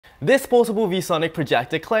This portable Viewsonic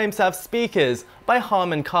projector claims to have speakers by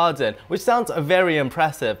Harman Kardon, which sounds very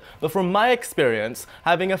impressive, but from my experience,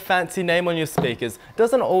 having a fancy name on your speakers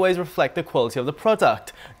doesn't always reflect the quality of the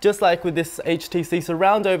product. Just like with this HTC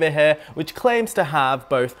surround over here, which claims to have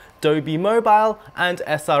both Dolby Mobile and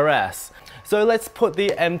SRS. So let's put the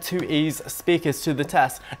M2e's speakers to the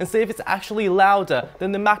test and see if it's actually louder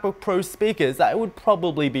than the MacBook Pro speakers that it would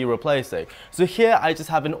probably be replacing. So here I just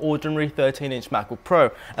have an ordinary 13-inch MacBook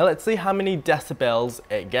Pro, and let's see how many decibels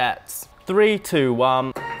it gets. 3, 2,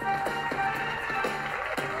 1.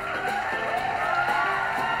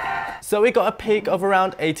 So we got a peak of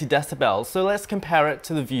around 80 decibels, so let's compare it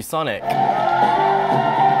to the Viewsonic.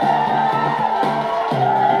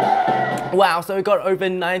 Wow, so it got over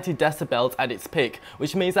 90 decibels at its peak,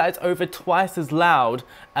 which means that it's over twice as loud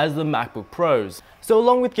as the MacBook Pros. So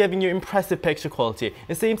along with giving you impressive picture quality,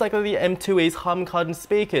 it seems like the M2e's Harman Kardon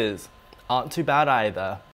speakers aren't too bad either.